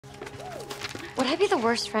Would I be the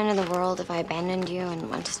worst friend in the world if I abandoned you and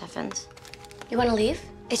went to Stefan's? You want to leave?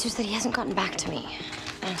 It's just that he hasn't gotten back to me.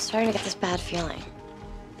 And I'm starting to get this bad feeling.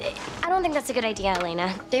 I don't think that's a good idea,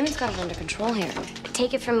 Elena. Damon's got it under control here.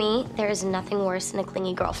 Take it from me, there is nothing worse than a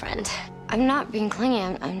clingy girlfriend. I'm not being clingy,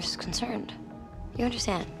 I'm just concerned. You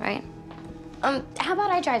understand, right? How about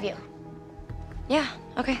I drive you? Yeah,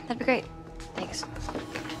 okay, that'd be great. Thanks.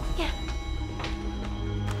 Yeah.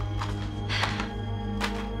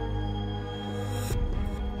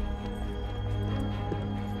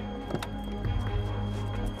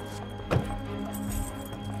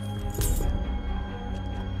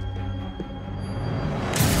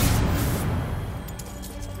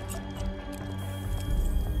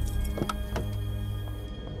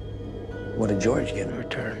 What did George get in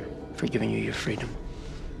return for giving you your freedom?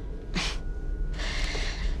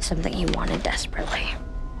 Something he wanted desperately.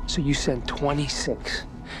 So you sent 26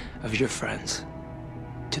 of your friends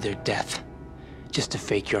to their death just to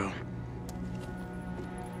fake your own.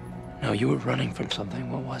 No, you were running from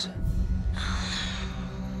something. What was it?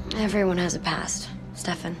 Everyone has a past,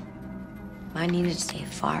 Stefan. Mine needed to stay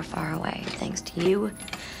far, far away. Thanks to you,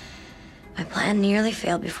 my plan nearly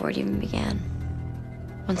failed before it even began.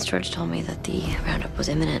 Once George told me that the roundup was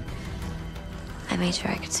imminent, I made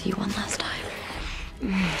sure I could see you one last time.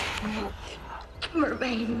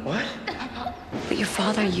 Mermaid. What? But your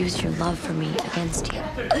father used your love for me against you.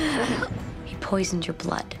 He poisoned your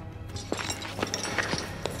blood.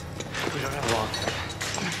 We don't have long.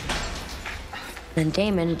 Then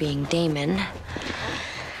Damon, being Damon,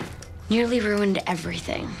 nearly ruined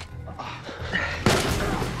everything.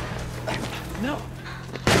 No.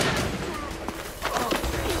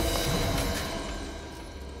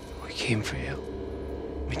 We came for you.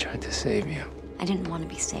 We tried to save you. I didn't want to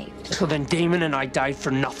be saved. So then Damon and I died for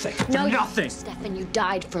nothing. No, nothing. Stefan, you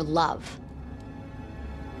died for love.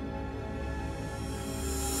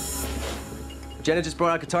 Jenna just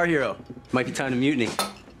brought out Guitar Hero. Might be time to mutiny.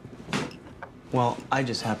 Well, I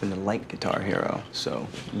just happen to like Guitar Hero, so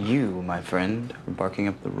you, my friend, are barking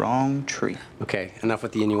up the wrong tree. Okay, enough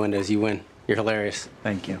with the innuendos. You win. You're hilarious.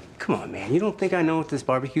 Thank you. Come on, man. You don't think I know what this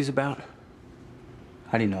barbecue's about?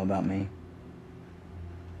 How do you know about me?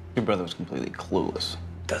 Your brother was completely clueless.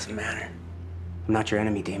 Doesn't matter. I'm not your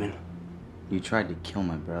enemy, Damon. You tried to kill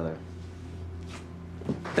my brother.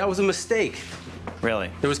 That was a mistake. Really?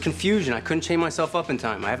 There was confusion. I couldn't chain myself up in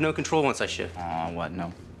time. I have no control once I shift. What,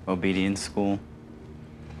 no obedience school?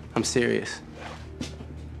 I'm serious.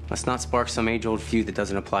 Let's not spark some age-old feud that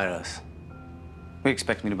doesn't apply to us. You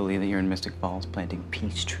expect me to believe that you're in Mystic Falls planting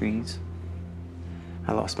peace trees?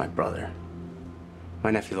 I lost my brother.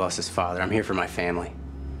 My nephew lost his father. I'm here for my family.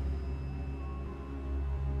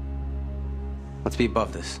 Let's be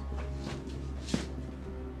above this.